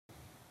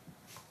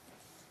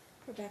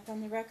we're back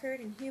on the record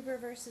in Huber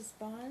versus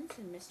Bahns,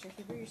 and Mr.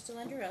 Huber, you're still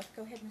under oath.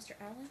 Go ahead, Mr.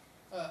 Allen.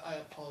 I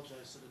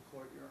apologize to the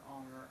court, Your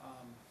Honor.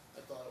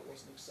 I thought it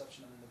was an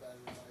exception under Nevada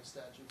revised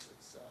statutes.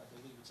 I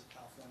believe it's a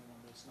California one,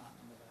 but it's not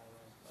in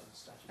Nevada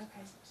statutes. It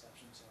has an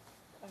exception, so.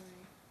 All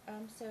right.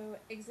 So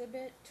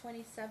Exhibit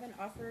 27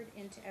 offered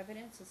into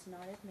evidence is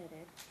not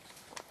admitted.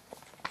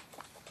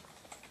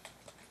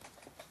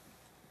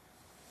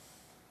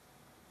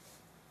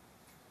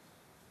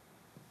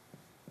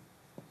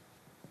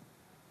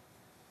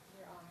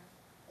 Your Honor,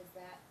 is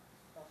that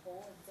the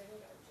whole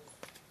exhibit or just?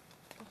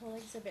 The whole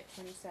Exhibit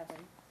 27.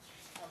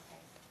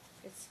 Okay,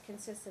 It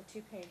consists of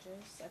 2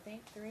 pages, I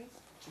think, 3?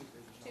 2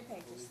 pages. 2 I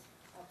pages. believe.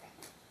 okay.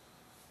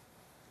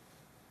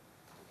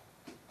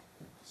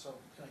 So,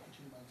 can I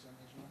continue my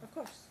examination, Your Honor? Of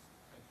course.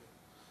 Thank you.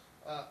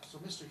 So,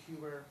 Mr.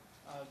 Huber,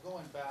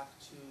 going back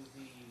to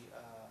the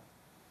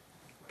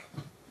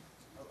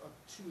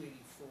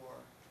 284,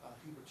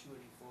 Huber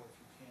 284, if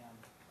you can,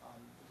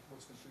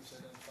 what's been previously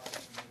identified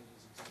and admitted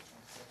as Exhibit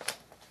 26.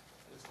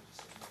 It is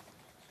legislative.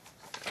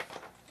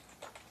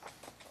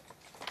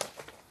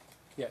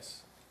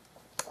 Yes.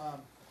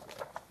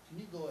 Can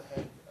you go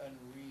ahead and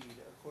read,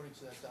 according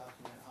to that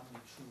document, how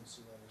many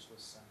truancy letters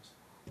was sent?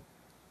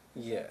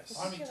 Yes.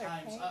 How many Particular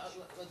times? page?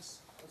 Let's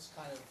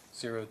kind of,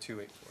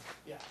 0284.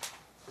 yeah.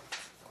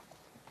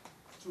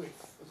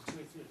 284.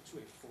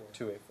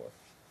 284.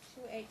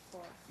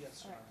 284.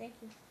 Yes, All Your right, Honor. thank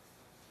you.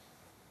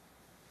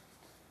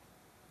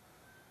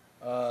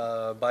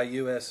 By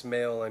U.S.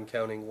 mail, I'm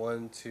counting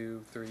 1,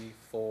 2, 3,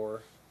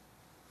 4,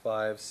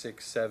 5,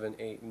 6, 7,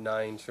 8,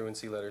 9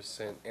 truancy letters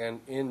sent. And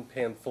in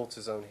Pam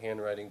Fultz's own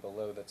handwriting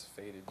below that's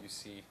faded, you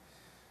see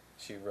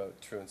she wrote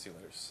truancy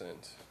letters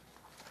sent.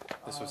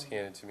 This was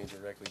handed to me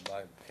directly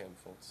by Pam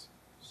Fultz.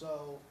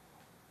 So,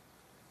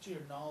 to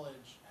your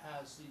knowledge,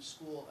 has the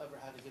school ever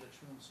had to get a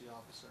truancy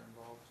officer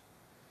involved?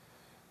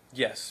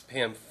 Yes,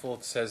 Pam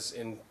Fultz has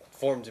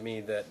informed me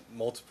that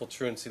multiple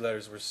truancy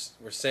letters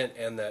were sent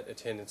and that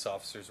attendance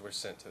officers were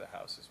sent to the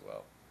house as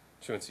well.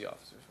 Truancy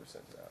officers were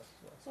sent to the house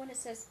as well. So when it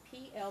says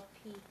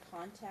PLP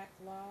contact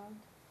log,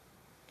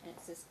 and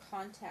it says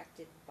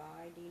contacted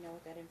by, do you know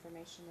what that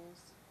information is?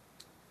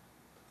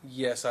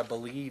 Yes, I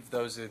believe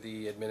those are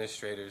the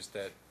administrators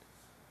that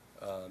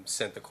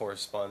sent the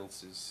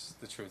correspondences,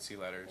 the truancy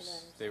letters.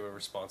 letters. They were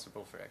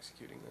responsible for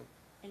executing them.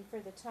 And for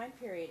the time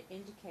period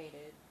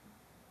indicated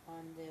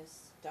on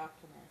this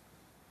document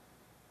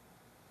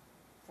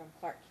from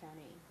Clark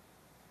County,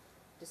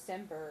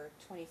 December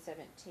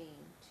 2017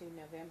 to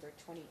November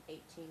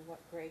 2018, what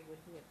grade would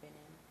he have been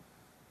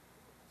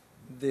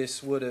in?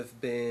 This would have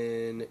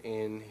been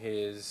in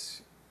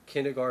his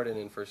kindergarten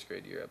and first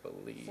grade year, I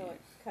believe. So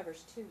it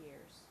covers 2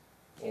 years.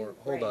 Or, 2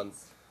 hold on.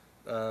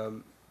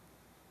 grades.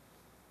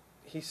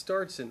 He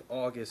starts in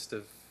August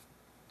of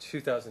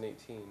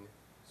 2018.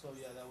 So,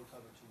 yeah, that would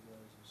cover 2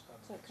 years.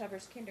 So it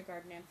covers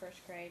kindergarten and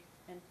first grade,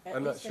 and at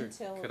I'm not least sure.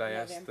 until Could I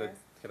November.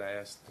 Could I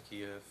ask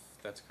Nakia if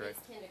that's correct?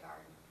 It's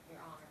kindergarten,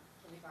 Your Honor,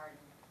 kindergarten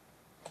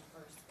and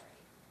first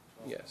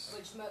grade. Yes.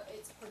 Which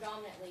it's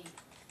predominantly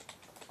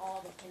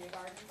all the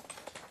kindergarten.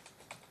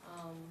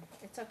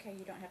 It's okay,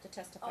 you don't have to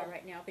testify Oh.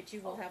 right now, but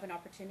you will Oh. have an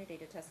opportunity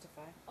to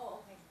testify. Oh,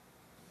 okay.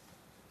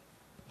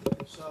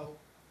 So,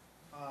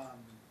 now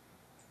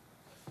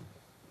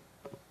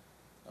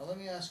let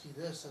me ask you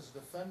this,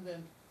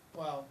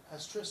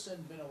 has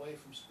Tristan been away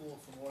from school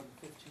for more than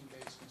 15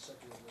 days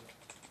consecutively?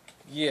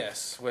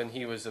 Yes, when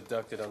he was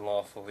abducted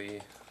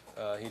unlawfully,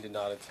 he did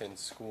not attend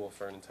school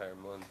for an entire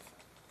month.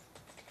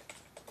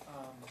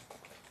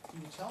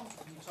 Can you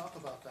talk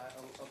about that,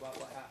 about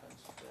what happened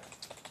there?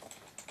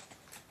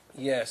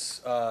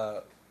 Yes,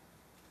 at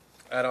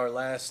our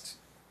last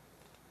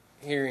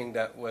hearing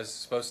that was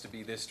supposed to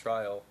be this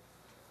trial,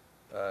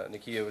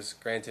 Nakia was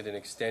granted an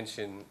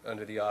extension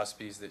under the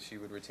auspices that she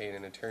would retain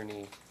an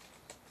attorney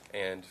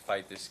and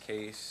fight this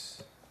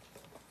case,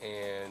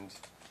 and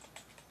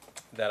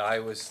that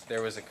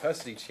there was a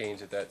custody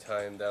change at that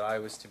time, that I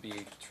was to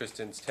be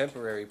Tristan's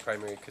temporary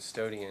primary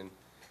custodian,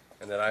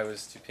 and that I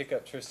was to pick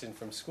up Tristan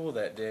from school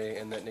that day,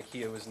 and that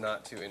Nakia was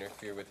not to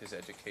interfere with his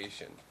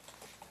education.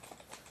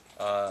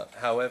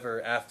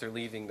 However, after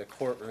leaving the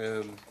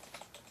courtroom,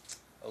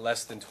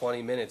 less than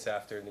 20 minutes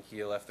after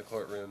Nakia left the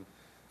courtroom,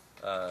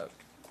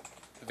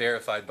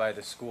 verified by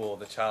the school,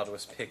 the child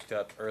was picked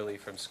up early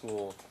from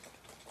school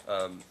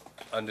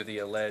under the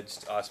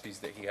alleged auspices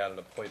that he had an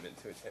appointment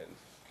to attend.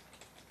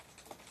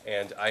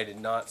 And I did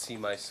not see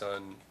my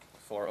son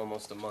for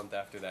almost a month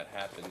after that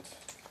happened.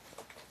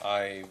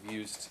 I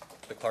used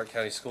the Clark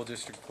County School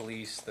District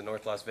Police, the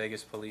North Las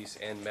Vegas Police,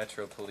 and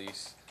Metro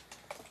Police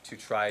to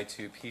try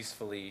to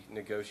peacefully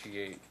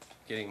negotiate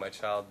getting my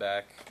child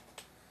back.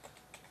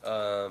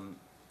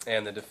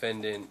 And the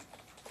defendant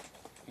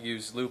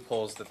used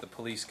loopholes that the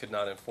police could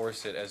not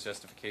enforce it as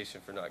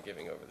justification for not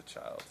giving over the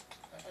child.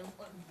 And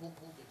we'll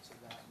get to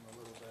that in a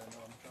little bit. I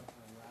know I'm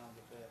jumping around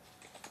a bit.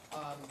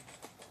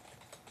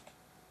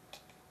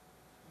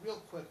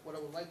 Real quick, what I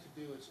would like to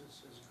do is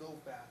go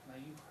back. Now,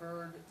 you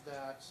heard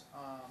that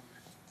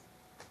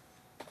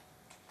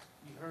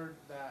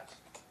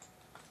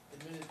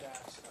admitted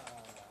that,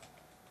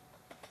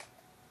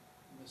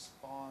 Ms.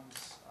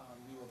 Bahns,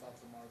 knew about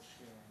the March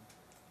hearing.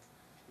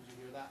 Did you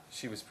hear that?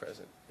 She was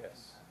present,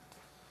 yes.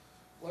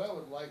 What I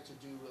would like to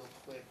do real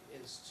quick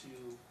is to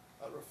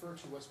refer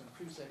to what's been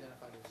previously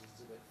identified as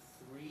Exhibit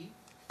 3.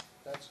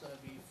 That's going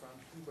to be from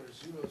Huber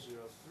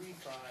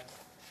 0035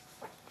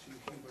 to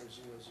Huber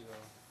 0052.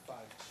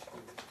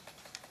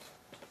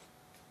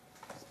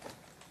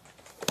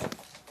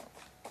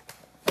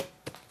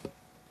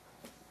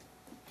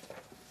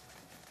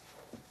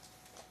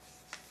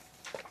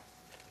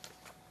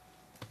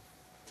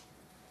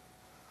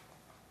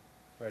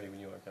 Ready when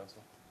you are,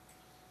 counsel.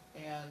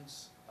 And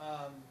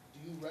do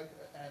you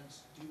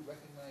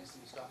recognize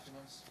these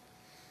documents?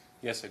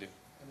 Yes, I do.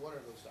 And what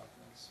are those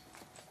documents?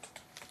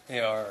 They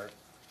are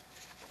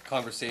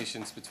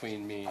conversations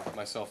between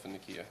myself and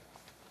Nakia.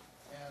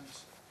 And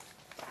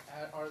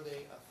are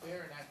they a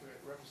fair and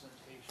accurate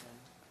representation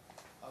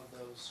of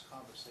those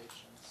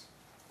conversations?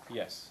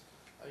 Yes.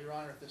 Your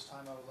Honor, at this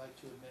time I would like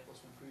to admit what's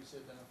been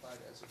previously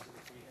identified as Exhibit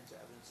 3 into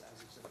evidence as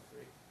Exhibit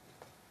 3.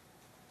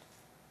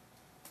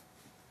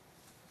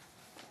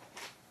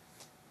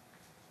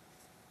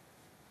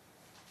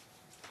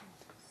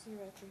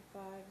 Zero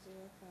 035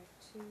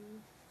 052.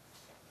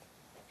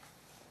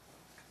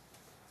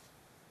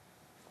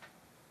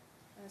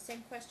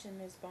 Same question,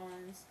 Ms.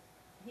 Bahns.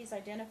 He's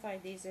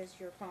identified these as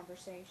your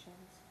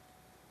conversations.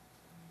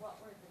 What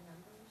were the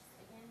numbers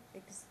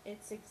again?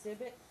 It's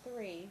Exhibit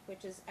 3,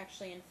 which is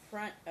actually in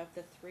front of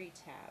the 3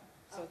 tab,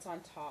 so Oh. it's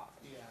on top.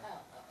 Yeah.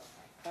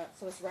 Okay.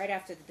 So it's right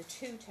after the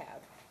 2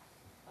 tab.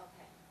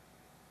 Okay.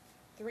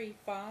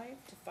 3.5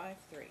 to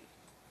 5.3.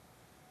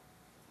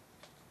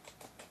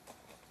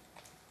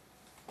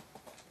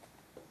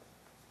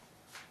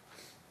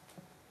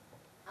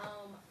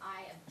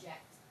 I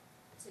object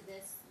to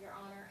this, Your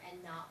Honor, and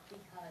not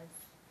because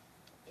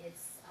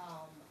it's,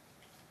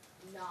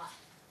 not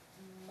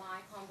my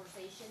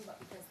conversation, but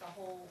because the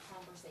whole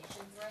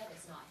conversation thread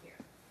is not here.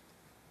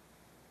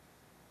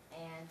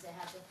 And to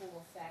have the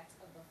full effect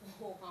of the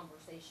whole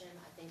conversation,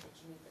 I think that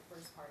you need the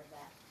first part of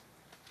that.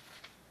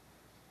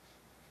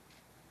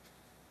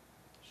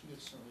 She could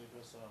certainly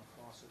address that on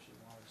cross if she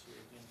wanted to,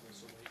 again, for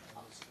this awakening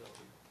of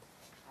disability.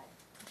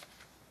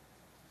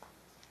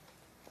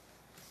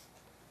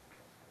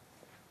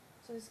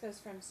 So this goes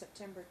from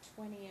September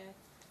 20th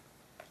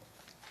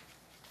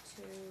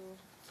to,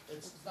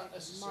 It's Looks not like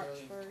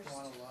necessarily in March 1st.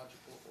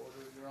 chronological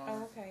order, Your Honor.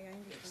 oh, okay, I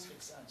It's, understand.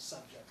 it's on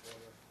subject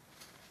order.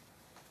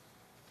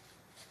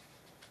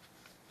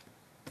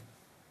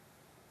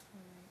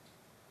 Alright.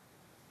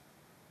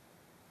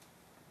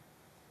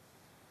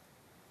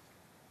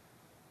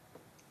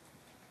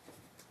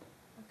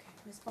 Okay,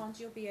 Ms. Bonds,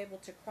 you'll be able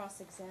to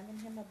cross-examine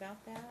him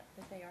about that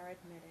they are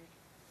admitted.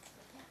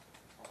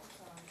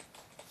 Also,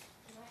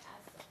 can I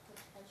ask a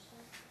quick question?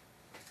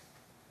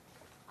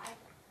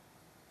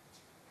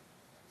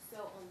 So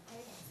on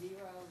page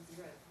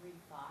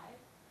 0035,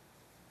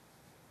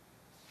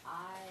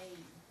 I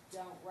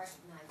don't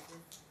recognize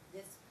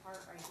this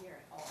part right here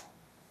at all,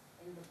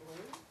 in the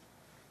blue.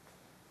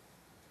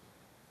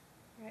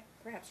 Right,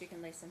 perhaps you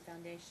can lay some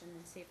foundation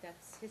and see if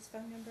that's his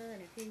phone number,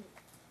 and if he,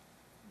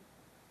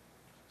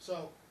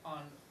 So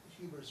on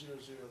Huber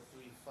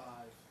 0035,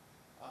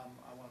 I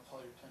want to call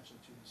your attention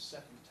to the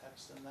second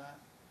text in that.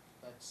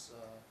 That's,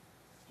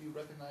 do you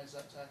recognize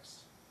that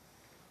text?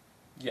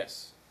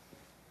 Yes.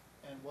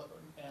 And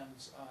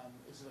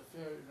is it a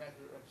fair and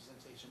accurate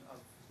representation of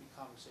the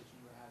conversation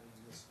you were having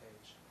in this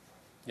page?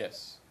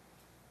 Yes.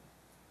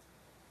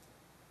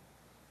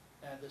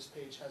 And this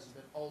page hasn't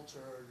been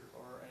altered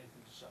or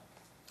anything to show?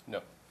 No.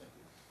 Thank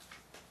you.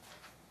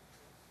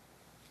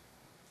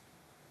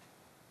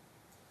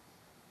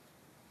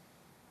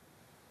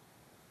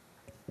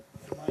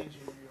 And mind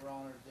you, Your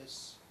Honor,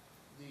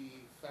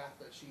 the fact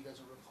that she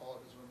doesn't recall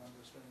it, doesn't remember,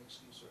 it's been an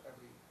excuse for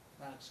every,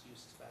 not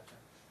excuse, it's a bad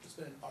term, it's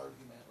been an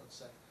argument, let's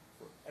say,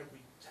 for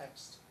every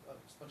text, a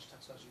bunch of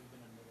text messages you've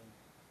been admitting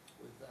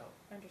without.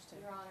 understood.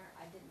 Your Honor,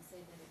 I didn't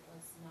say that it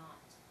was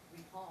not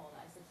recalled,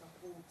 I said the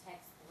whole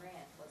text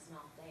thread was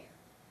not there.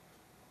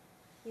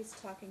 He's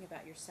talking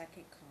about your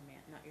second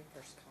comment, not your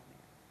first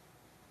comment.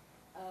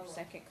 Oh, Your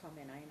second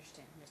comment, I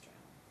understand, Mr.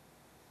 Allen.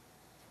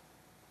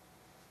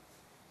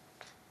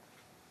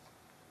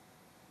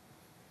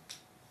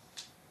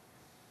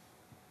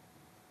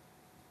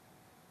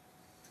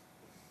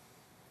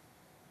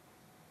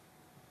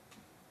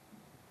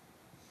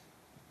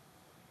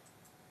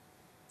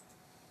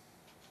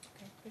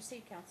 Okay,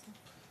 proceed, counsel.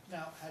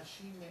 Now, has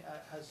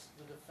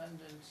the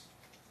defendant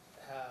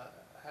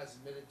has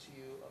admitted to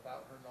you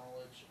about her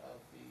knowledge of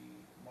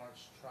the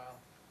March trial?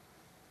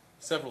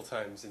 Several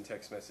times in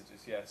text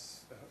messages,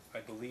 yes. I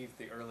believe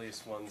the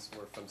earliest ones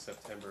were from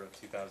September of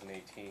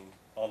 2018,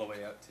 all the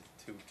way up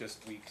to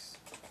just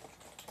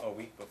a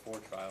week before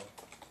trial.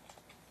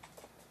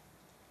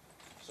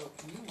 So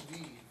can you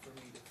read for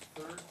me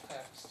the third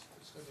text?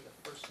 It's going to be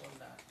the first one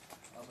that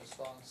Ms.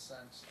 Bahns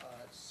sent.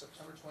 It's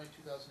September 20,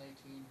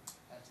 2018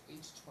 at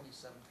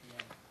 8:27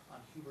 p.m. on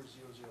Huber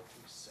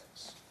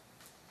 0036.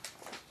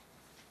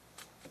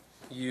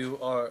 You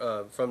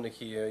are, from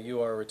Nakia,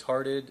 you are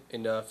retarded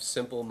enough,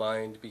 simple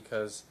mind,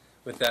 because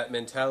with that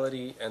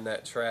mentality and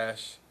that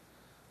trash,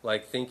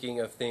 like thinking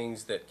of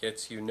things that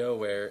gets you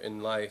nowhere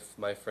in life,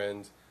 my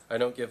friend, I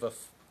don't give a,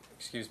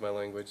 excuse my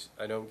language,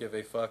 I don't give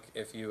a fuck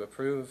if you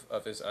approve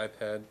of his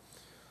iPad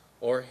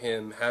or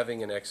him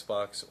having an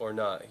Xbox or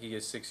not. He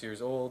is 6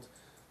 years old.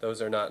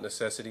 Those are not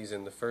necessities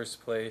in the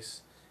first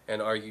place.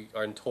 And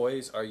on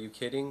toys, are you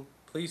kidding?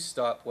 Please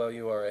stop while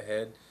you are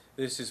ahead.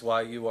 This is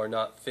why you are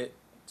not fit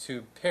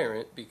to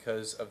parent,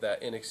 because of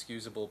that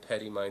inexcusable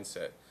petty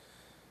mindset.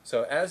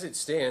 So as it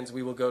stands,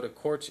 we will go to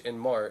Corch and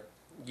Mart.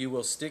 You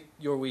will stick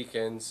your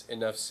weekends.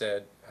 Enough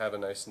said. Have a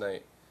nice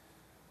night.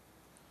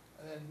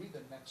 And then read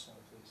the next one,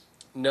 please.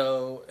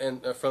 No,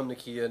 and from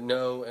Nakia,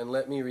 no, and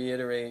let me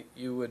reiterate,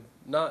 you would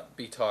not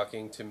be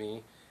talking to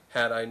me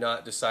had I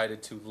not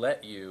decided to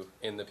let you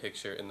in the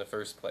picture in the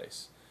first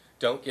place.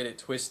 Don't get it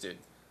twisted.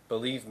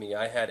 Believe me,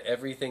 I had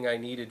everything I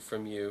needed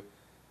from you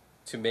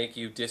to make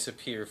you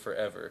disappear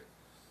forever.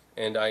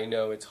 And I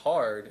know it's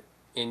hard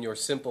in your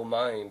simple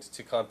mind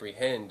to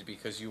comprehend,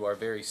 because you are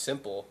very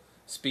simple,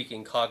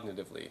 speaking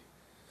cognitively.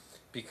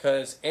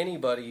 Because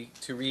anybody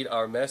to read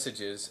our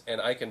messages, and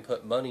I can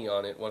put money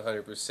on it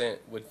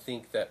 100%, would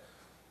think that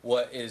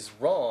what is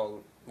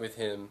wrong with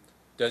him,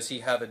 does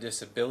he have a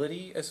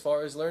disability as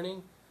far as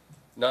learning?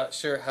 Not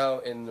sure how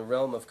in the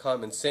realm of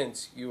common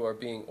sense you are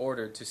being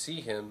ordered to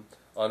see him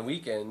on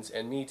weekends,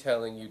 and me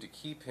telling you to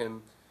keep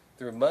him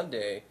through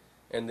Monday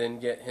and then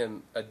get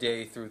him a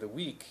day through the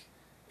week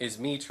is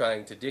me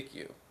trying to dick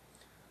you.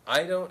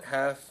 I don't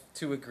have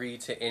to agree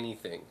to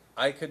anything.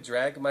 I could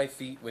drag my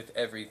feet with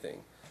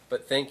everything.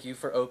 But thank you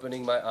for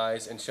opening my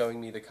eyes and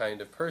showing me the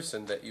kind of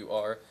person that you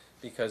are,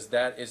 because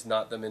that is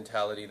not the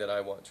mentality that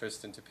I want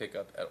Tristan to pick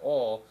up at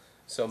all.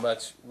 So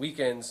much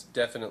weekends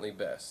definitely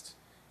best.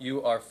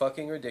 You are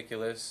fucking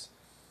ridiculous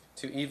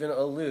to even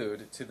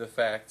allude to the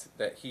fact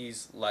that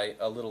he's like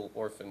a little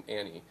orphan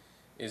Annie.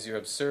 Is your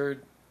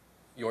absurd,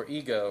 your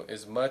ego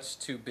is much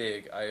too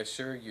big. I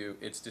assure you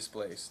it's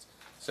displaced.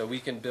 So we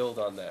can build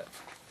on that.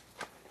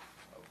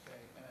 Okay,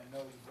 and I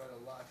know you've read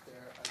a lot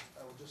there.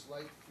 I would just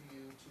like for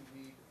you to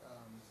read,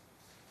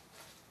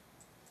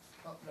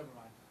 oh, never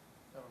mind.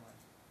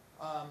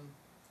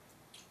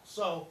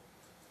 So,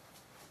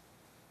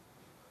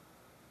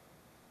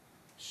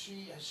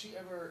 has she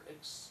ever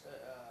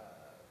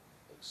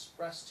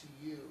expressed to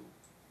you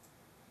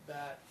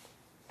that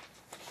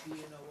she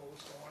didn't know what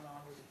was going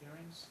on with the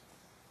hearings?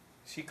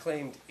 She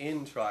claimed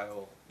in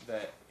trial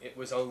that it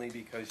was only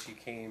because she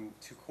came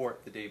to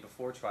court the day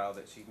before trial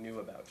that she knew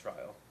about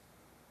trial.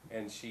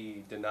 And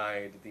she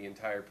denied the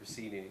entire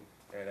proceeding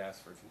and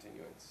asked for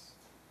continuance.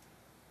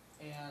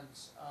 And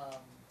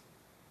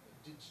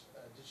did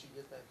she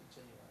get that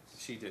continuance?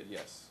 She did,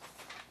 yes.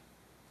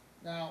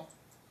 Now,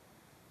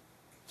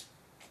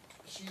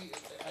 she,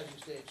 as you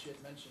stated, she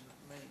had mentioned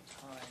many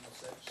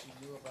times that she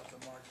knew about the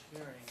March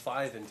hearing.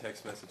 5 in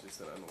text messages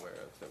that I'm aware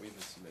of that we've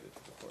submitted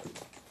to the court.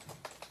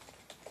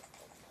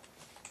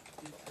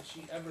 Has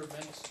she ever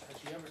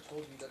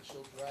told you that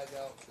she'll drag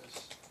out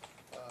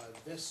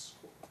this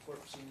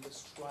court proceeding,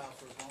 this trial,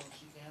 for as long as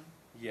she can?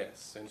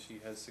 Yes, and she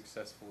has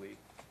successfully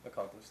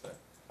accomplished that.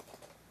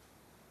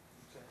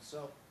 Okay,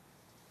 so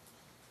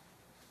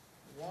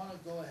I want to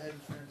go ahead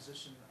and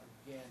transition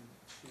again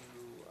to,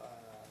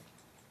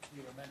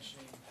 you were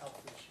mentioning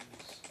health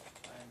issues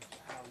and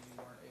how you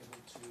weren't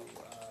able to,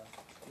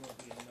 you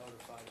weren't being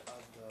notified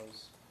of those.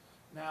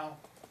 Now,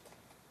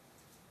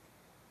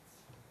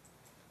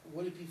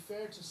 would it be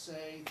fair to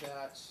say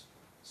that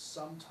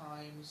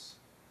sometimes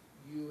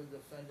you and the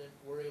defendant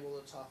were able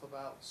to talk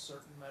about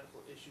certain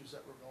medical issues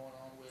that were going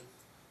on with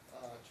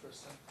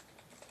Tristan?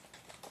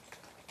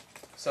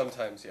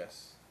 Sometimes,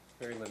 yes.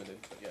 Very limited,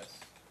 but yes.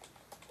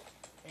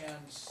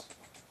 And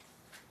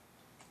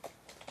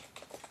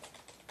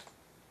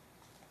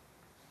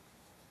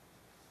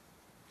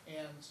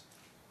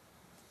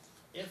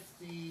if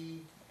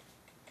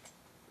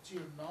to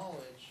your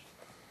knowledge,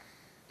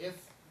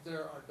 if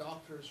there are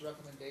doctors'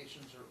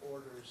 recommendations or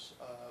orders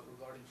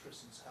regarding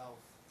Tristan's health,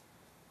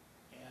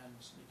 and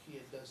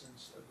Nakia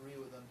doesn't agree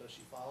with them, does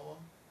she follow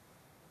them?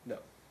 No.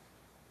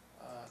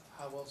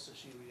 How else does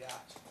she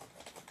react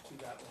to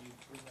that when you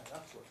bring that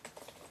up to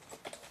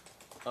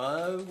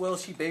her? Well,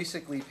 she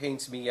basically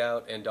paints me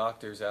out and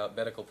doctors out,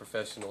 medical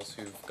professionals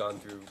who've gone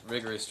through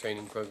rigorous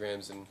training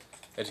programs and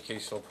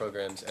educational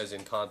programs, as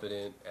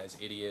incompetent, as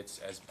idiots,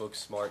 as book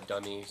smart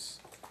dummies,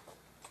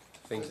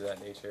 things of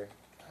that nature.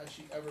 Has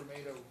she ever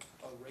made a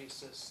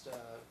racist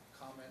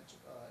comment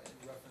in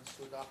reference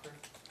to a doctor?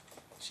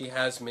 She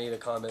has made a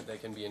comment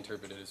that can be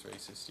interpreted as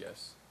racist,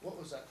 yes. What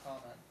was that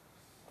comment?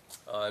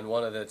 In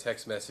one of the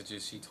text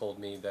messages, she told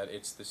me that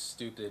it's the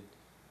stupid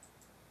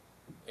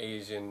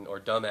Asian or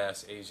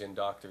dumbass Asian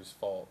doctor's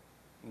fault,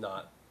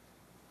 not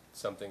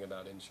something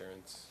about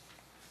insurance,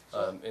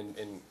 So,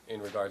 in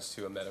regards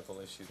to a medical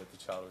issue that the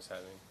child was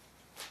having.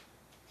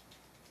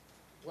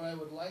 what I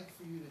would like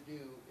for you to do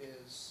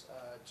is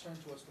turn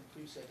to what's been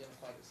previously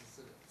identified as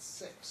Exhibit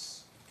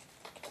 6.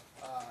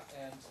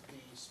 and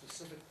the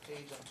specific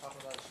page I'm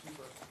talking about is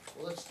Huber.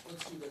 Well, let's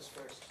do this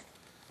first.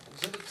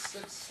 Exhibit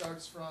 6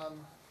 starts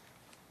from,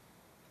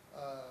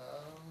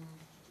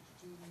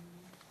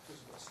 this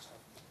was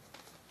tough.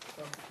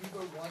 From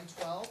Huber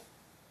 112,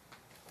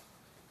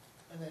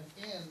 and then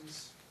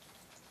ends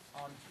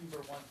on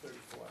Huber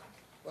 134.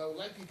 What I would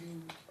like to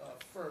do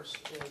first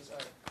is,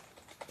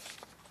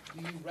 do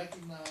you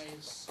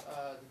recognize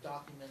the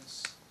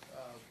documents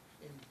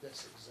in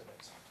this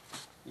exhibit?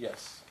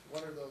 Yes.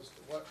 What are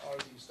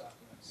these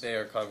documents? They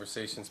are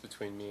conversations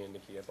between me and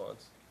Nakia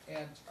Bahns.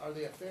 And are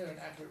they a fair and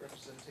accurate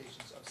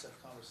representations of said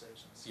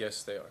conversations?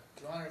 Yes, they are.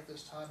 Your Honor, at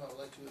this time, I would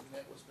like to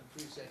admit what's been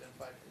previously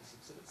identified as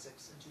Exhibit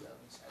 6 into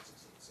evidence as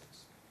Exhibit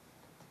 6.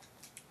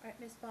 Alright,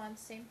 Ms. Bond,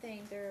 same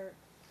thing, they're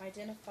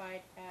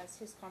identified as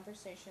his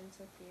conversations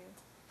with you.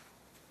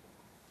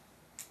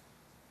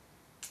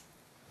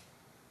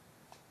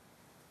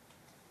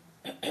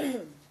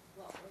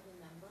 What were the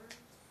numbers?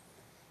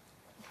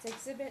 It's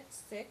exhibit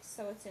 6,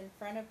 so it's in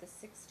front of the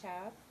 6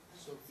 tab.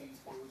 So it would be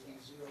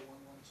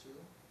 0112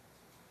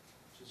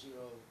 to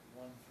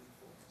 0134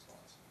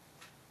 response.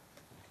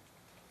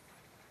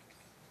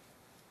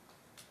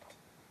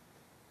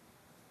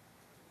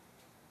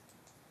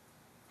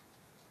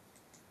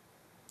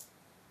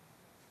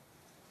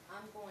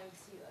 I'm going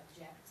to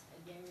object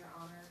again, Your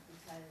Honor,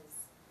 because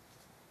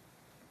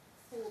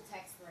full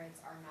text threads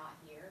are not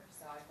here,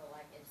 so I feel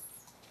like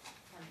it's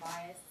kind of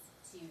biased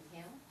to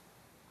him,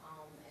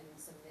 and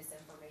some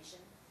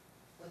misinformation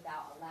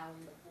without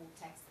allowing the full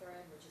text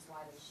thread, which is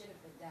why they should have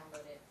been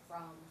downloaded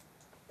from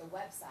the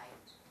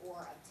website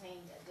or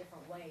obtained a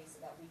different way so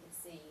that we could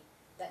see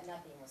that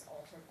nothing was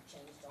altered or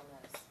changed on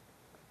those.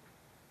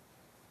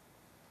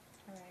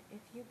 Alright,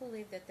 if you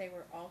believe that they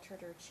were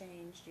altered or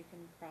changed, you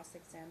can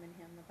cross-examine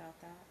him about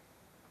that.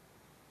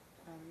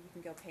 You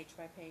can go page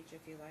by page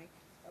if you like,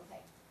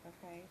 Okay.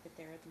 okay, but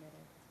they're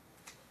admitted.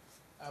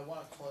 I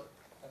want to call,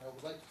 and I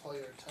would like to call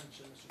your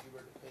attention, Mr.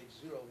 Huber, to page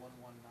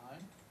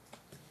 0119.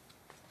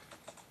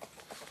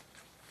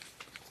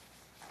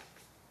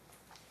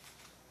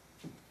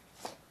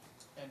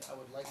 And I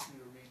would like you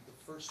to read the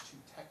first 2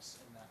 texts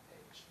in that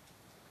page.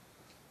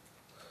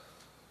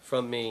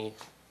 From me,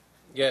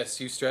 yes,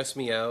 you stress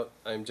me out.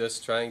 I'm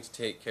just trying to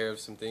take care of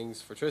some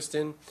things for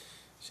Tristan.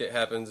 Shit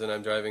happens and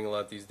I'm driving a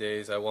lot these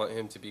days. I want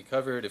him to be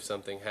covered if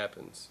something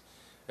happens.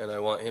 And I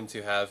want him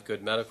to have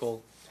good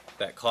medical.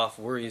 That cough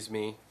worries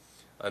me.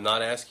 I'm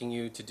not asking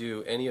you to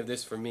do any of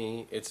this for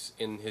me. It's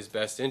in his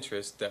best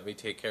interest that we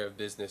take care of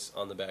business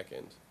on the back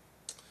end.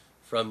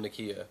 From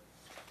Nakia.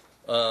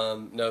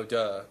 No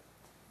duh.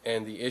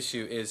 And the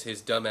issue is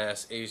his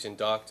dumbass Asian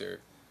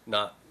doctor,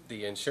 not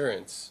the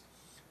insurance.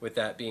 With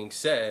that being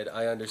said,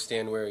 I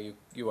understand where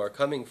you are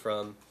coming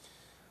from.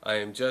 I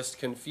am just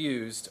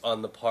confused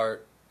on the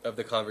part of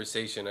the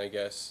conversation, I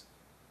guess.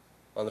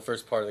 On the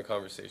first part of the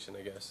conversation,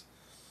 I guess.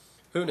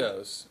 Who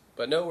knows?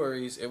 But no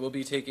worries, it will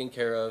be taken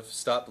care of.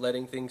 Stop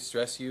letting things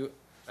stress you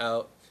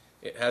out.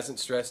 It hasn't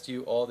stressed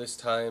you all this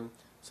time,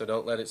 so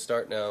don't let it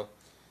start now.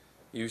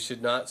 You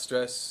should not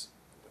stress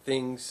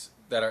things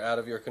that are out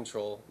of your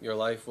control. Your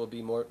life will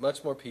be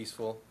much more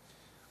peaceful.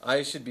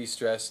 I should be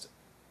stressed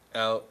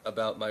out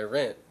about my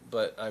rent,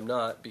 but I'm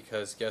not,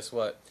 because guess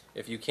what?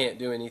 If you can't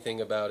do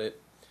anything about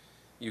it,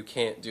 you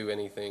can't do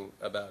anything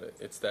about it.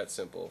 It's that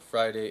simple.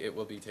 Friday, it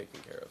will be taken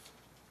care of.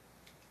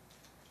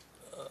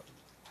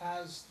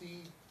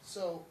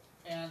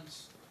 And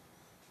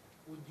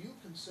would you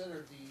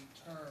consider the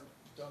term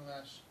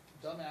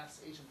dumbass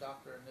Asian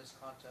doctor in this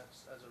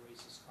context as a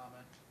racist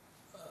comment?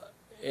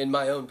 In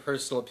my own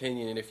personal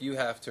opinion, and if you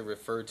have to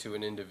refer to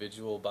an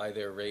individual by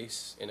their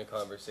race in a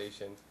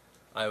conversation,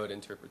 I would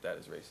interpret that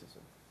as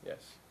racism.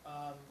 Yes.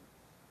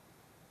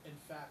 In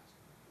fact,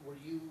 were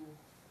you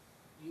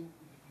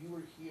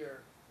were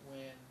here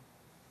when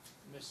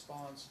Ms.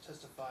 Bahns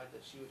testified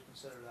that she would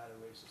consider that a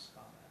racist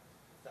comment,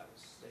 if that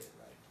was stated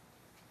right?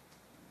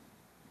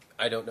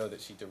 I don't know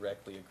that she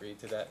directly agreed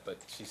to that, but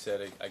she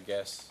said, I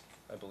guess.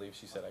 I believe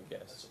she said, I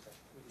guess. That's okay.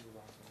 We can move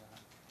on from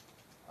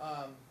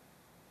that.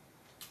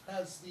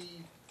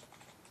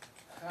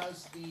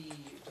 Has the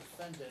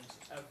defendant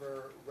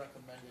ever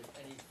recommended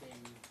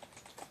anything,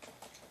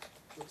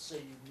 let's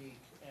say,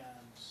 unique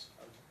and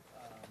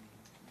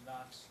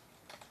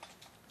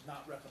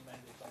not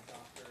recommended by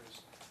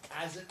doctors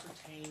as it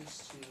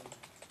pertains to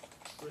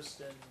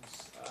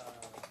Tristan's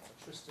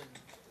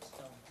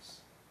illness?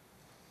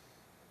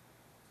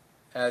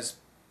 As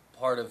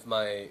part of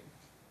my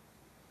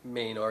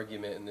main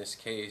argument in this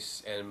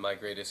case, and my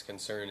greatest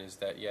concern, is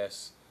that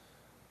yes,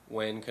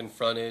 when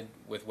confronted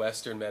with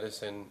Western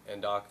medicine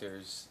and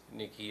doctors,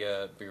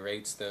 Nakia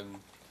berates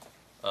them,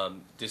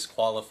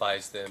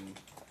 disqualifies them,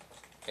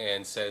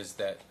 and says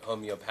that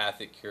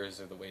homeopathic cures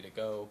are the way to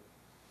go.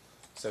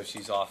 So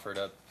she's offered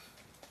up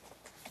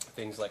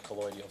things like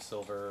colloidal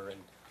silver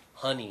and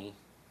honey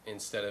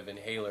instead of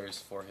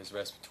inhalers for his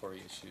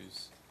respiratory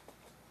issues.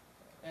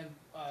 And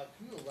can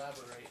you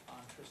elaborate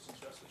on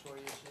Tristan's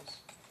respiratory issues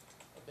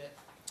a bit?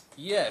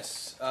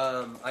 Yes,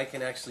 I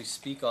can actually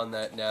speak on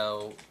that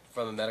now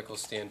from a medical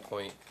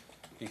standpoint.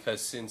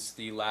 because since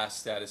the last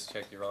status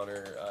check, Your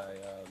Honor,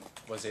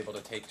 I was able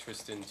to take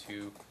Tristan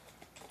to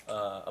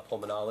a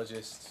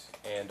pulmonologist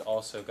and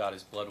also got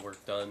his blood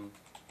work done,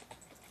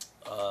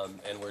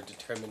 and we're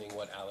determining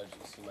what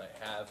allergies he might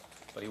have.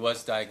 But he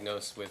was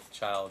diagnosed with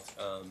child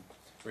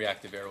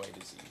reactive airway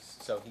disease,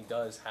 so he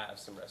does have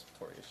some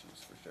respiratory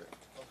issues for sure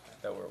Okay.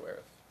 that we're aware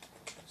of.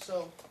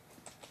 So,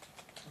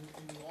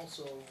 and you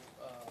also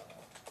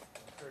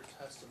heard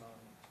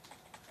testimony,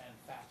 and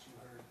in fact, you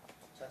heard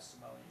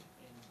testimony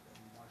in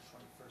March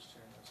 21st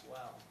hearing as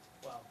well.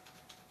 Well,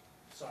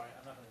 sorry,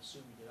 I'm not gonna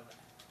assume you did.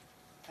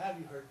 Have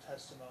you heard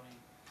testimony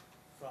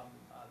from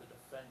the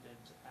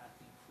defendant at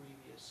the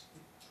previous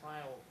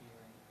trial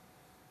hearing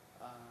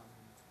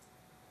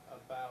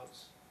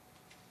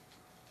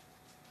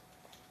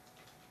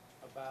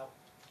about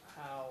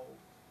how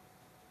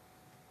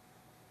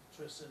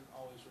Tristan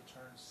always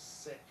returns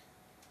sick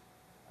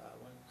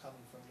when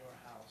coming from your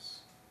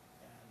house,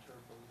 and her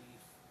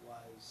belief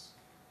was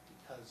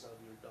because of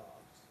your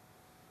dogs?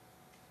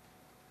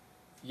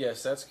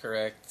 Yes, that's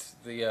correct.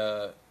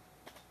 The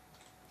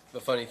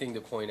funny thing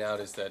to point out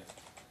is that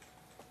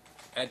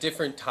at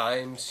different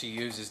times she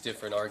uses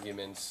different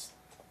arguments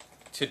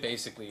to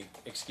basically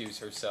excuse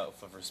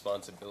herself of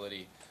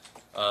responsibility.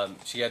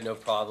 She had no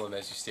problem,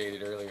 as you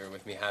stated earlier,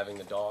 with me having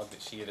the dog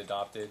that she had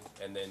adopted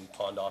and then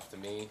pawned off to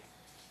me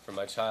for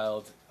my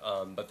child.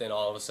 But then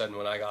all of a sudden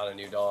when I got a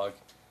new dog,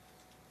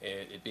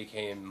 it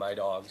became my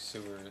dogs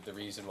who were the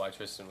reason why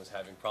Tristan was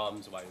having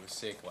problems, why he was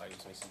sick, why he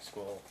was missing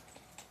school.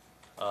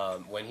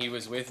 When he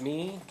was with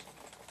me,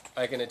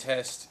 I can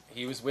attest,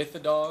 he was with the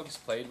dogs,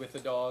 played with the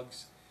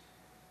dogs,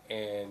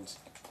 and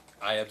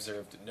I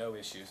observed no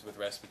issues with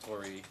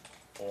respiratory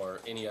or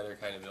any other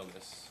kind of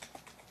illness.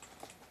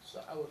 So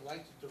I would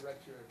like to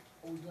direct your,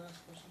 oh, you want to ask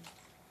a question?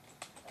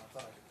 Oh, I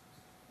thought I did.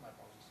 My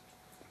apologies.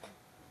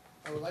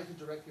 I would like to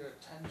direct your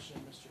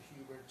attention, Mr.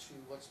 Huber, to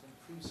what's been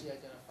previously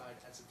identified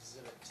as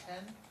Exhibit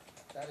 10.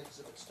 That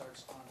exhibit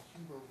starts on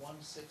Huber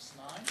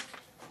 169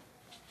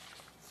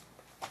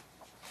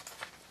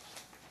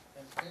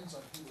 and ends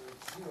on Huber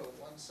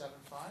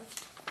 0175.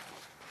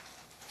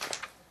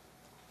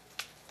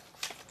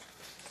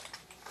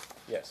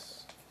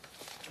 Yes.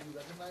 Do you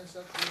recognize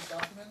these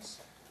documents?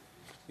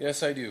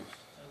 Yes, I do.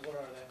 And what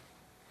are they?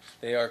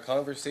 They are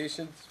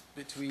conversations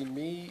between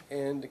me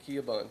and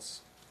Nakia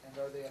Bahns. And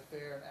are they a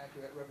fair and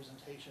accurate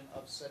representation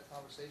of said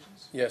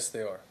conversations? Yes,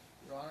 they are.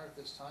 Your Honor, at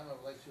this time, I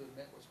would like to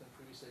admit what's been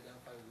previously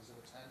identified as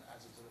Exhibit 10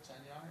 as Exhibit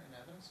 10, Your Honor, in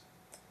evidence.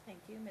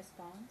 Thank you, Ms.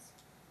 Bahns.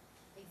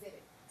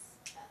 Exhibits,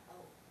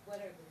 what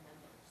are the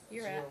numbers?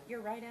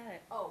 You're right at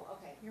it. Oh,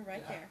 okay, You're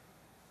right Yeah. there.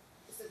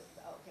 so,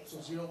 okay,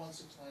 So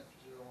 0169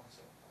 through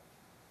 0175.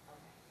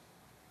 okay.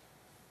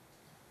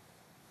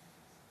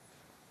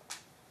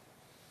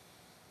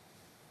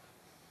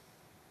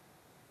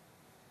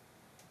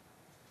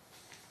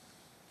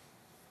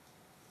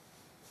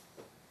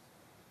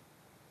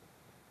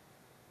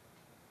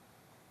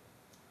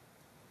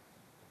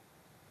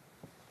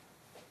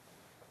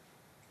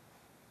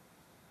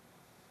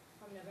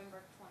 From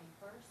November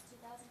 21st,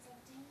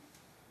 2017?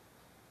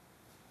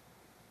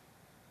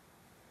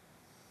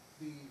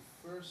 The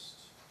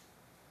first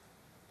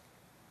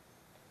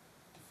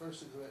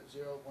exhibit,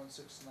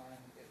 0169,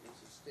 it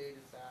was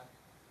dated back,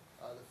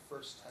 the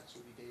first text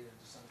would be dated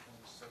December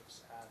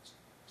 26 at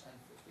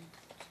 10:50.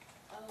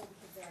 Oh,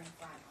 because they're in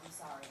front, I'm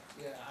sorry.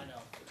 Yeah, I know.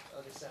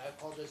 Like I said, I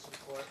apologize to the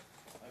court.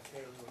 I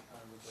apparently were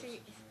kind of reverse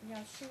She,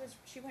 engineering.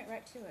 she went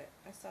right to it.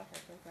 I saw her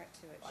go right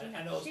to it.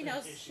 I know it's She been an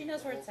knows, issue she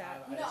knows the where whole it's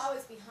at. time. No, I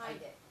was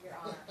behind it, Your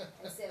Honor,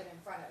 instead of in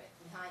front of it,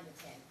 behind the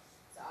tin,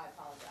 so I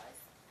apologize.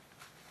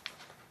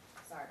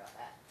 Sorry about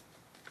that.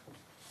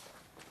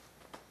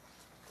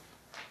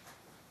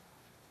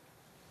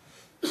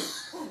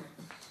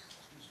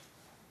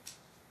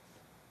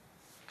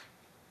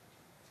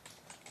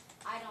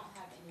 I don't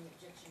have any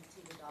objection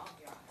to the dog,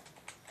 Your Honor,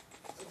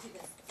 to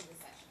this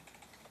section.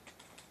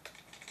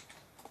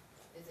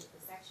 Is it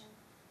the section?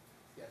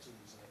 Yeah, it's an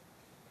exhibit.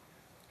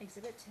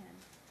 Exhibit 10.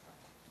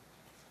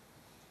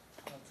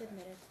 It's Okay.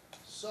 admitted.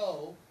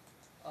 So,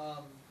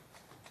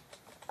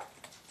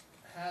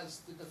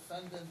 has the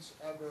defendant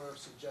ever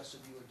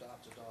suggested you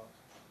adopt a dog?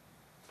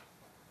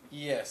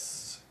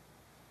 Yes.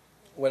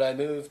 When I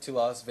moved to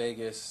Las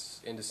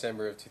Vegas in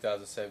December of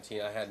 2017,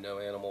 I had no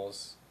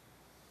animals.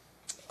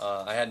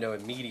 I had no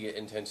immediate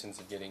intentions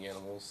of getting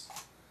animals,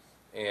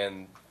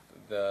 and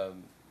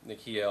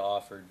Nakia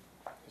offered.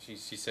 She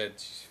said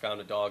she found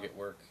a dog at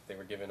work. They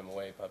were giving them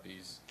away,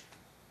 puppies,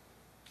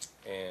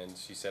 and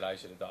she said I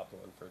should adopt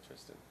one for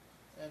Tristan.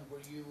 And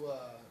were you,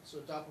 so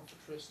adopt one for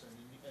Tristan,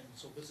 and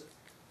so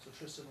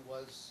Tristan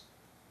was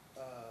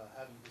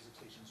having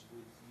visitations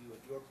with you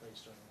at your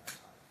place during that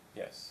time?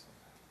 Yes.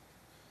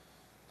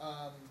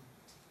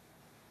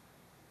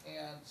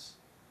 And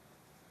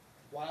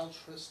while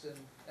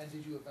Tristan, and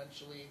did you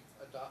eventually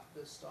adopt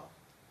this dog?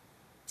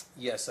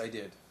 Yes, I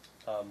did.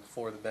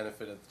 For the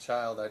benefit of the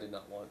child, I did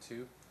not want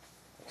to.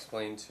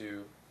 Explain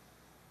to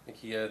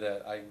Nakia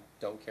that I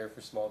don't care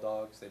for small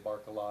dogs. They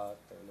bark a lot.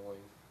 They're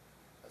annoying.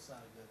 That's not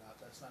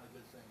a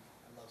good thing.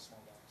 I love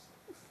small dogs.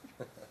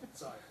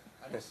 Sorry,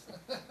 I just.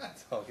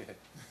 It's all good.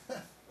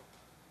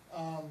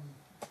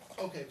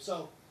 Okay,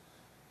 so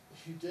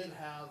you did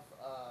have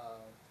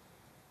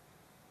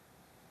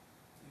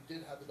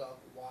the dog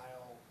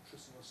while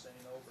Tristan was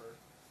staying over.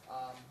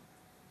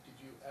 Did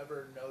you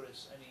ever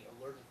notice any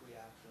allergic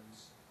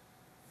reactions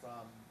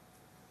from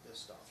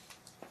this dog?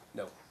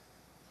 No.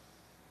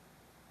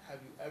 Have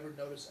you ever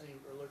noticed any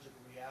allergic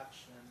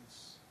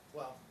reactions?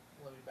 Well,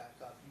 let me back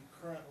up. You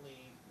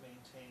currently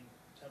maintain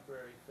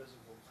temporary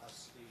physical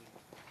custody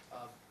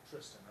of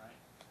Tristan, right?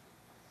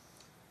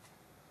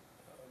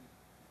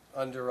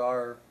 Under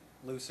our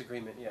loose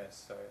agreement,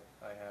 yes.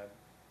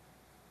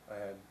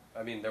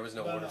 I mean, there was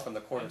no order from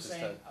the court I'm at this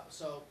saying, time.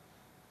 So,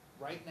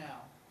 right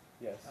now,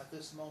 Yes. at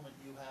this moment,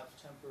 you have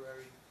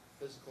temporary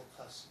physical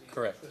custody of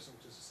Correct. Tristan,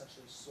 which is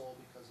essentially sole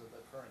because of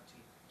the current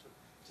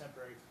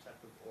temporary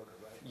protective order,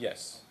 right?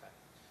 Yes. Okay.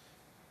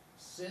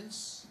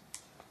 Since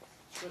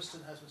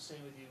Tristan has been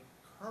staying with you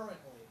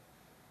currently,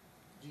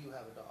 do you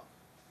have a dog?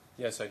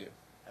 Yes, I do.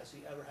 Has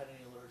he ever had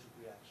any allergic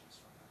reactions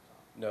from that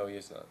dog? No, he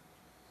is not.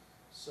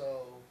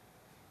 So,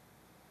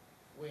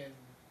 when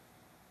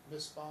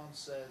Miss Bahns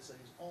says that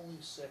he's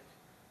only sick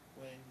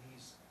when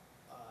he's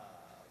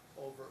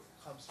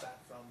comes back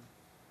from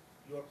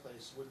your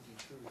place, wouldn't be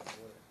true, would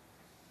it?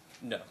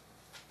 No.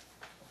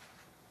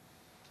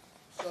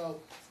 So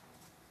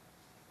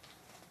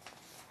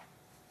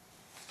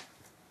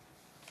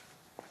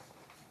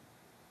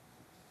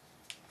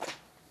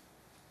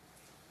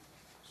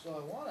I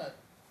want to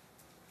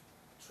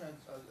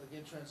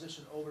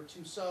transition over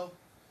to, so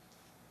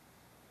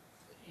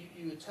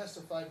you had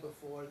testified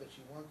before that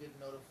you weren't getting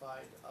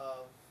notified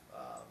of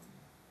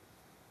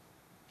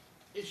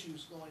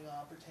issues going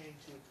on pertaining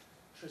to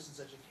Tristan's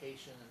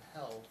education and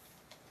health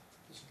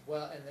as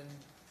well, and then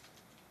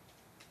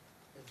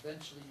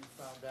eventually you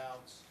found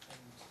out, and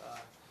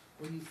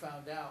when you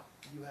found out,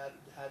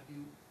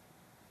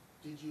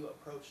 did you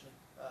approach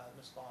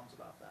Ms. Bahns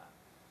about that?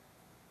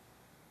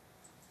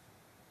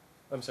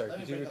 I'm sorry, Let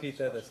me could you break up repeat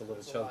this that? That's a question.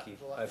 little chunky.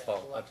 There's a lot I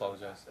to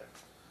apologize. unpack there.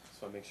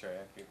 Just want to make sure I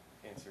can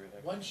answer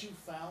it. Once you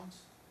found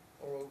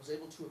or was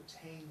able to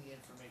obtain the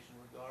information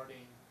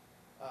regarding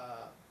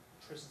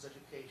Tristan's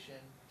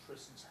education,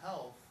 Tristan's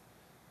health,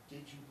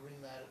 did you bring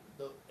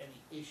any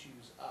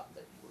issues up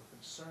that you were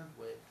concerned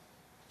with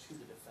to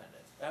the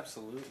defendant?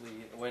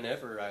 Absolutely.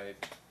 Whenever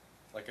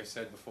like I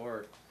said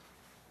before,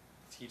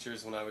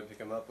 teachers, when I would pick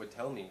them up, would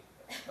tell me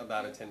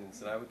about attendance,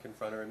 and I would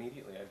confront her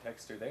immediately. I'd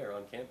text her there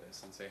on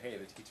campus and say, hey,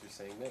 the teacher's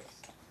saying this.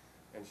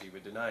 And she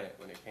would deny it.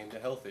 When it came to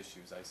health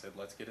issues, I said,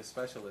 let's get a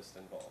specialist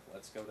involved.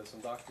 Let's go to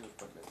some doctor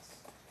appointments.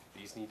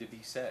 These need to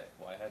be set.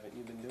 Why haven't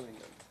you been doing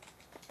them?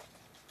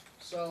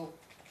 So,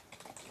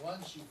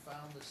 once you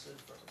found the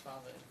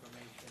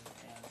information,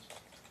 and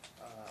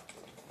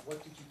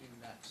what did you do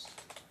next?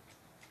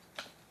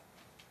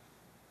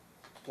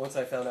 Once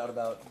I found out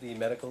about the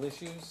medical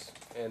issues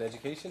and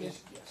education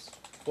issues? Yes.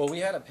 Well, we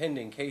had a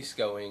pending case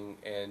going,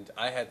 and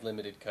I had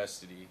limited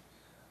custody.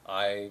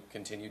 I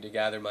continued to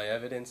gather my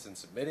evidence and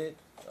submit it.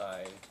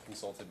 I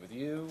consulted with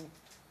you,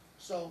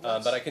 So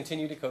but I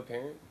continued to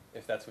co-parent,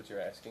 if that's what you're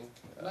asking.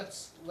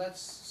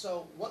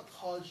 So what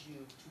caused you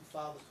to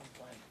file the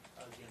complaint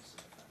against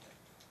the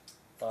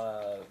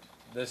defendant?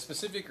 The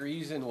specific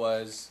reason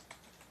was,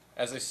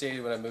 as I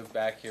stated when I moved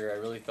back here, I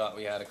really thought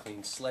we had a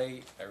clean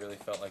slate. I really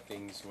felt like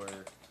things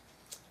were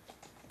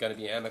going to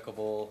be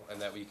amicable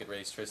and that we could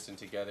raise Tristan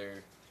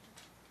together.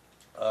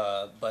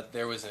 But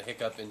there was a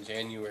hiccup in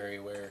January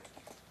where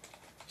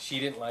she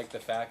didn't like the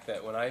fact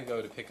that when I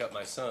go to pick up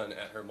my son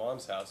at her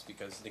mom's house,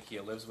 because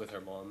Nikia lives with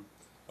her mom,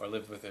 or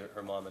lived with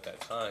her mom at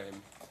that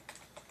time,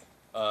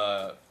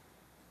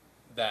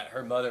 that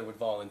her mother would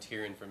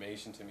volunteer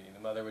information to me. The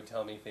mother would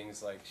tell me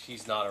things like,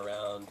 she's not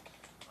around,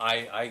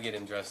 I get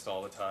him dressed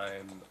all the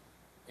time,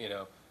 you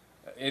know.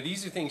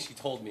 These are things she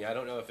told me. I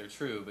don't know if they're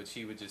true, but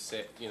she would just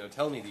say, you know,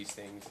 tell me these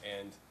things.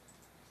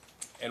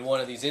 And one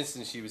of these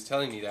instances, she was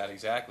telling me that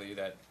exactly,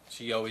 that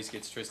she always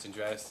gets Tristan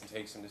dressed and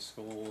takes him to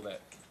school,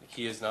 that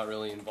Nikia's not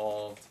really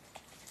involved.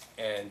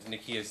 And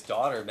Nikia's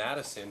daughter,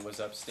 Madison, was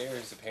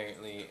upstairs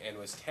apparently and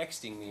was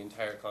texting the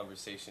entire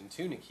conversation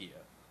to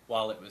Nikia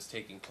while it was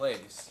taking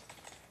place.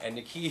 And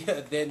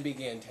Nikia then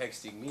began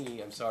texting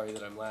me. I'm sorry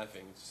that I'm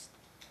laughing. It's just,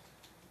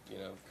 you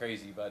know,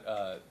 crazy, but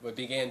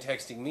began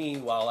texting me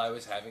while I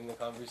was having the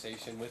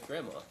conversation with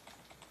Grandma.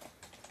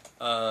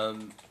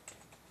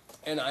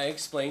 And I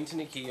explained to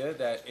Nikia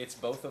that it's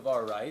both of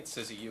our rights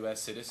as a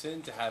U.S.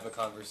 citizen to have a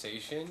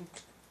conversation.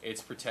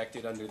 It's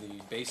protected under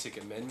the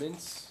basic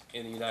amendments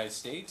in the United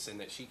States, and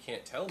that she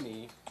can't tell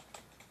me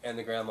and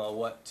the grandma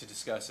what to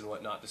discuss and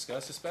what not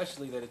discuss,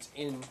 especially that it's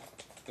in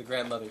the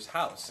grandmother's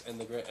house and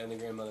the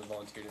grandmother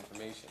volunteered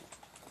information.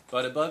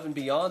 But above and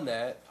beyond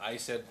that, I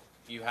said,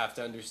 you have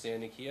to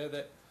understand, Nikia,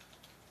 that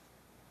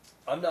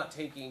I'm not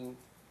taking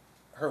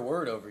her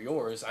word over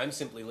yours. I'm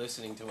simply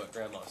listening to what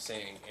Grandma's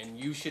saying, and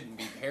you shouldn't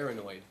be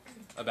paranoid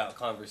about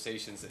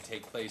conversations that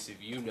take place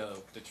if you know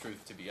the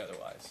truth to be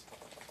otherwise.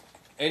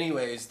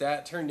 anyways,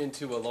 that turned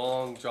into a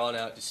long,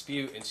 drawn-out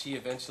dispute, and she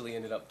eventually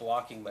ended up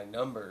blocking my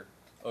number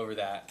over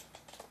that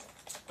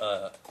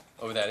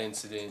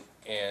incident.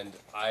 And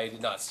I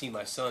did not see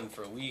my son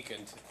for a week,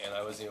 and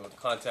I wasn't able to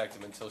contact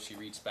him until she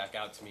reached back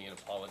out to me and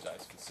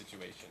apologized for the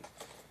situation.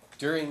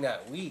 During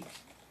that week,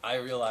 I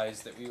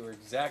realized that we were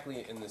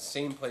exactly in the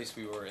same place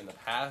we were in the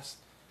past,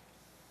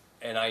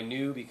 and I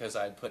knew, because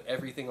I had put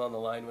everything on the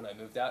line when I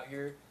moved out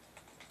here,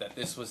 that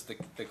this was the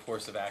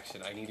course of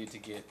action. I needed to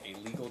get a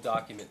legal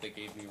document that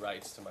gave me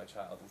rights to my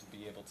child and to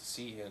be able to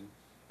see him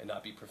and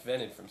not be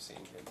prevented from seeing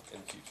him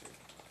in the future.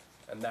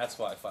 And that's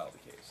why I filed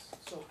the case.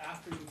 So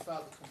after you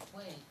filed the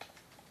complaint,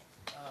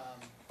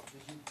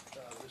 did you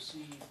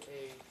receive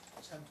a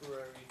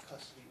temporary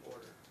custody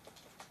order?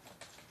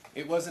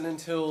 It wasn't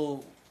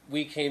until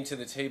we came to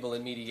the table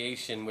in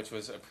mediation, which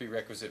was a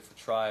prerequisite for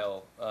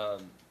trial,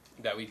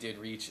 that we did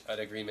reach an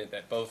agreement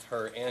that both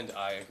her and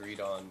I agreed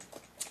on.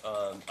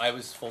 I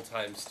was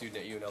full-time student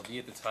at UNLV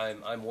at the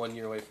time. I'm 1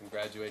 year away from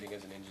graduating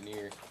as an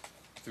engineer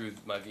through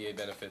my VA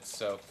benefits,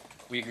 so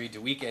we agreed to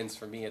weekends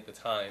for me at the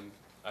time.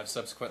 I've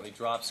subsequently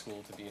dropped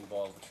school to be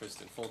involved with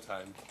Tristan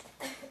full-time.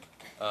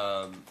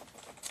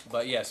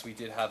 But yes, we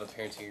did have a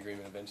parenting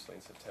agreement eventually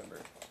in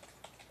September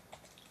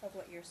Of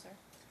what year, sir?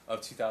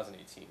 of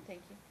 2018.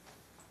 Thank you.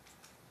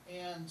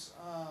 And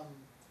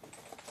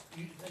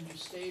you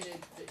stated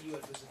that you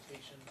had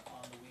visitation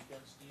on the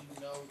weekends. Do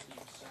you know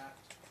the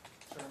exact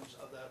terms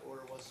of that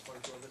order was as far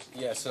as your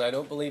visitation? Yes, and I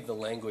don't believe the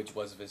language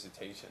was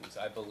visitations.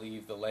 I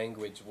believe the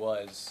language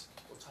was,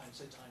 Well,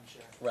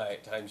 timeshare.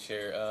 right,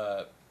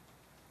 timeshare.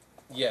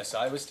 Yes,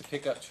 I was to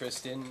pick up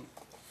Tristan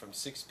from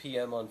 6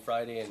 p.m. on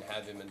Friday and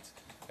have him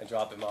and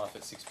drop him off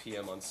at 6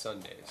 p.m. on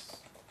Sundays.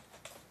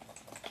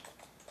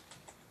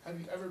 Have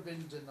you ever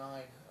been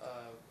denied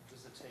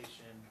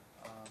visitation?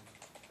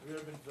 Have you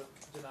ever been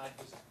denied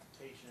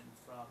visitation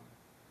from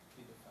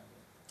the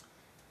defendant?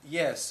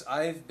 Yes,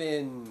 I've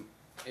been,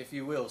 if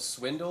you will,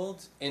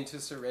 swindled into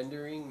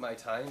surrendering my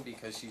time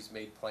because she's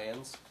made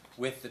plans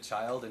with the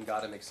child and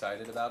got him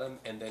excited about him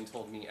and then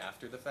told me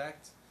after the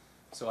fact.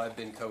 So I've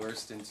been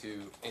coerced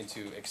into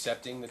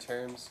accepting the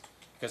terms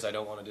because I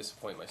don't want to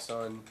disappoint my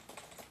son.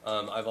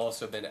 I've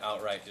also been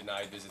outright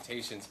denied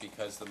visitations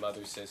because the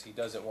mother says he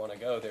doesn't want to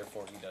go,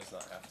 therefore he does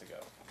not have to go.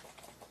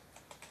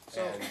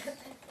 So, And,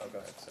 oh, go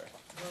ahead, sorry.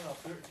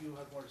 no, if you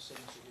have more to say,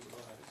 so you go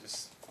ahead.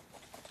 Just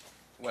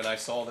when I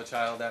saw the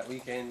child that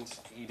weekend,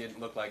 he didn't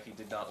look like he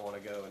did not want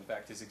to go. In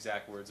fact, his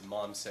exact words,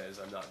 "Mom says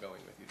I'm not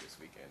going with you this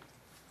weekend."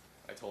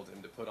 I told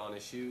him to put on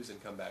his shoes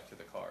and come back to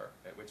the car,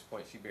 at which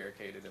point she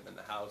barricaded him in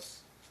the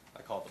house.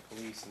 I called the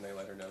police and they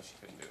let her know she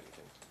couldn't do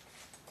anything.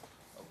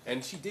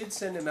 And she did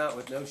send him out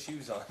with no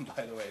shoes on,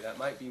 by the way. That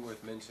might be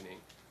worth mentioning.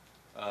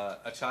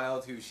 A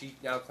child who she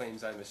now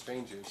claims I'm a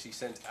stranger, she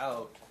sent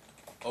out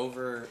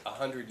over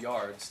 100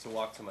 yards to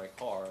walk to my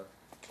car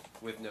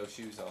with no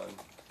shoes on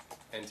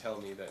and tell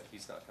me that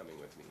he's not coming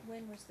with me.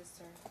 When was this,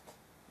 sir?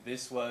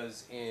 This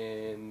was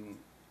in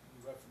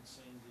You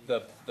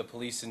referencing the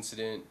police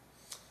incident,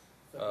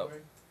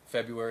 February?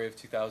 February of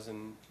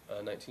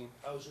 2019.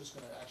 I was just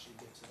gonna actually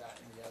get to that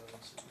in the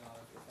evidence, Your Honor,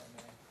 if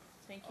I may.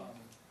 Thank you.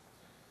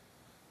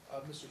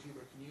 Mr.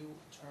 Huber, can you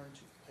turn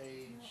to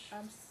page?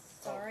 I'm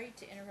sorry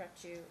to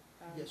interrupt you.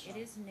 Yes, It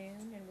ma'am. is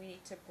noon and we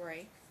need to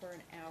break for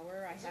an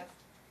hour. I have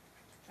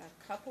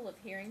a couple of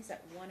hearings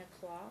at 1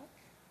 o'clock,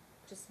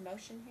 just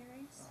motion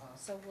hearings. Uh-huh.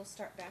 So we'll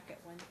start back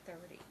at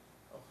 1:30.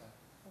 Okay.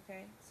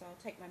 Okay, so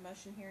I'll take my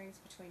motion hearings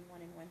between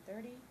 1 and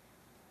 1:30,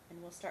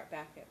 and we'll start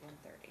back at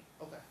 1:30.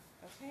 Okay.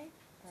 Okay?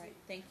 All right,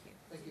 thank you.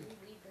 Thank you. Do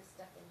we leave this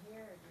stuff in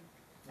here, or do?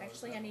 No,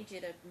 Actually, it's I not. need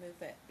you to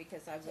move it,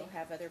 because I will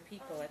have other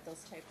people at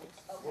those tables.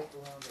 Okay. Work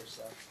around our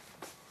stuff.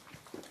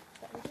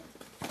 That we did.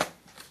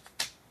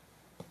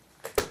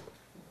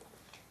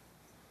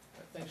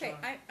 Thanks, Okay, Your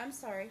Honor. I'm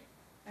sorry.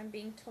 I'm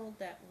being told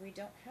that we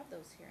don't have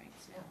those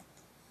hearings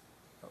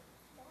now.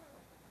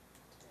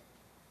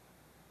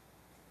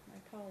 My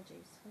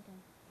apologies, hold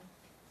on.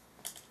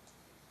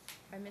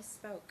 I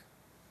misspoke.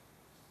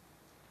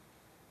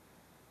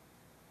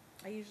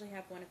 I usually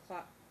have 1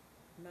 o'clock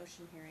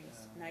motion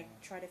hearings, and I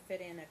try to fit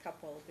in a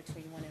couple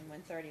between 1 and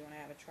 1:30 when I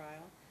have a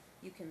trial.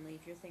 You can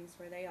leave your things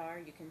where they are.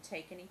 You can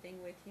take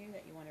anything with you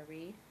that you want to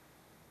read.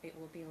 It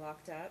will be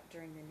locked up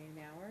during the noon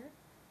hour.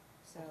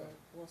 So Okay.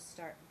 we'll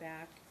start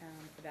back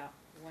about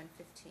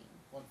 1:15.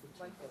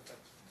 1:15,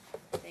 perfect.